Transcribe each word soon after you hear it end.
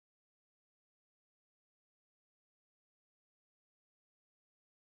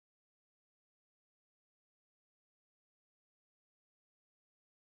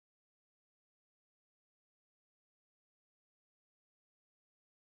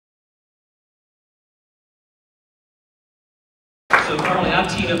So, Carly, I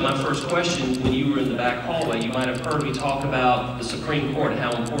teed up my first question when you were in the back hallway. You might have heard me talk about the Supreme Court and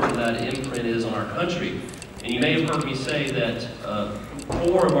how important that imprint is on our country. And you may have heard me say that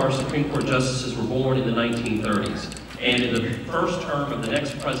 4 of our Supreme Court justices were born in the 1930s. And in the first term of the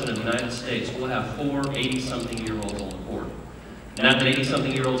next president of the United States, we'll have 4 80-something-year-olds on the court. Not that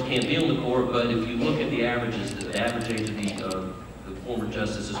 80-something-year-olds can't be on the court, but if you look at the averages, the average age of the former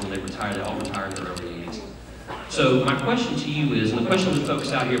justices when they retire, they all retire in their early 80s. So my question to you is, and the question was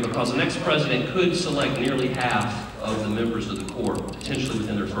focused out here because the next president could select nearly half of the members of the court, potentially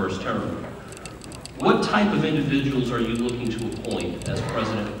within their first term. What type of individuals are you looking to appoint as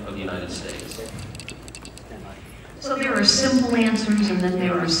President of the United States? So there are simple answers and then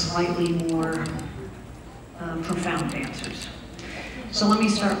there are slightly more profound answers. So let me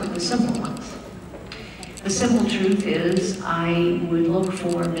start with the simple ones. The simple truth is I would look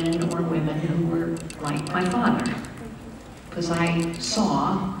for men or women who were like my father, because I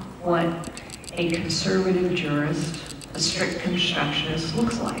saw what a conservative jurist, a strict constructionist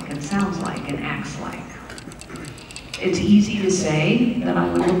looks like and sounds like and acts like. It's easy to say that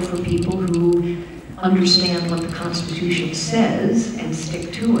I would look for people who understand what the Constitution says and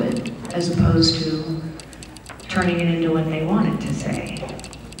stick to it, as opposed to turning it into what they want it to say.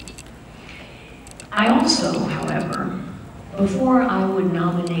 I also, however, before I would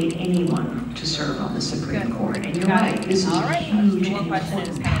nominate anyone to serve on the Supreme Court, and you're right, this is a huge and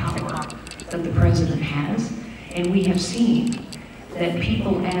important power that the President has, and we have seen that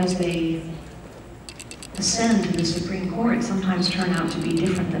people, as they ascend to the Supreme Court, sometimes turn out to be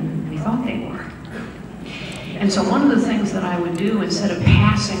different than we thought they were. And so one of the things that I would do, instead of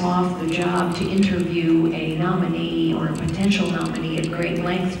passing off the job to interview a nominee or a potential nominee at great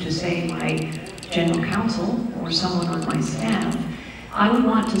length to, say, my general counsel or someone on my staff, I would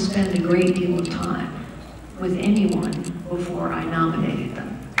want to spend a great deal of time with anyone before I nominated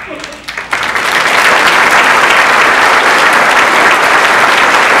them.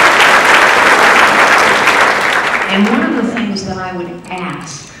 And one of the things that I would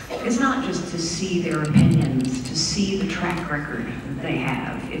ask is not just to see their opinions, to see the track record that they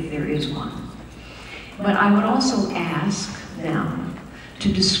have, if there is one, but I would also ask them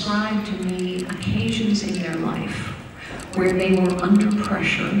to describe to me occasions in their life where they were under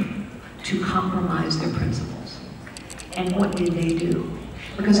pressure to compromise their principles. And what did they do?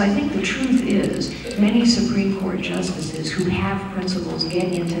 Because I think the truth is, many Supreme Court justices who have principles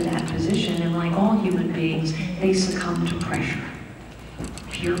get into that position, and like all human beings, they succumb to pressure.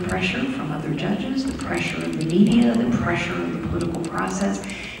 Peer pressure from other judges, the pressure of the media, the pressure of the political process.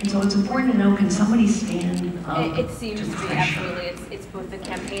 And so it's important to know, can somebody stand up It seems to to be pressure? absolutely, it's both the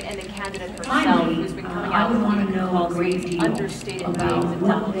campaign and the candidate herself Finally, who's been coming I out would with want to know a great deal understated about names of what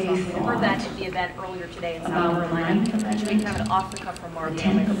Donald they Trump. We thought heard that at the event earlier today in South about the Carolina. Ninth She made Amendment, kind of an off-the-cuff remark the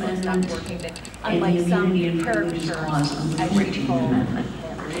when my 10th phone stopped Amendment, working that and unlike the some Immunity and Privileges characters, Clause of the I should 14th call Amendment.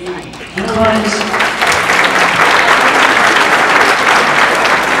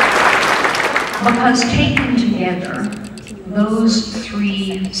 Because taken together, those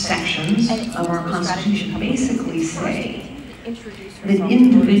 3 sections of our Constitution basically say that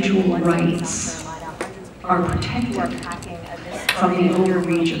individual rights are protected from the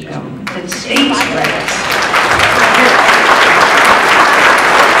overreach of government, that states' rights.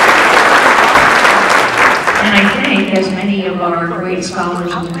 And I think, as many of our great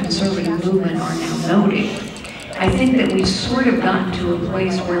scholars in the conservative movement are now noting, I think that we've sort of gotten to a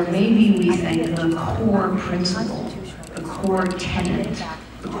place where maybe we think the core principle, the core tenet,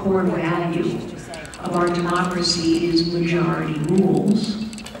 the core value of our democracy is majority rules.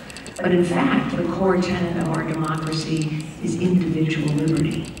 But in fact, the core tenet of our democracy is individual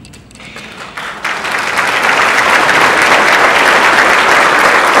liberty.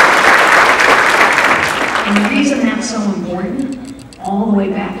 And the reason that's so important, all the way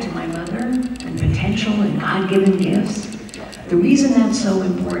back to my mother and potential and God-given gifts, the reason that's so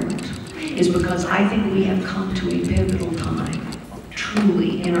important is because I think we have come to a pivotal time,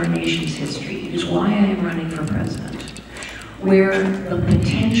 truly, in our nation's history. It is why I am running for president, where the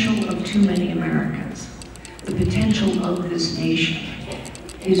potential of too many Americans, the potential of this nation,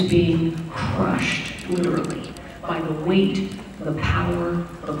 is being crushed, literally, by the weight, the power,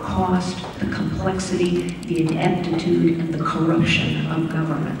 the cost, the complexity, the ineptitude, and the corruption of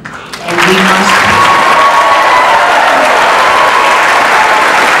government. And we must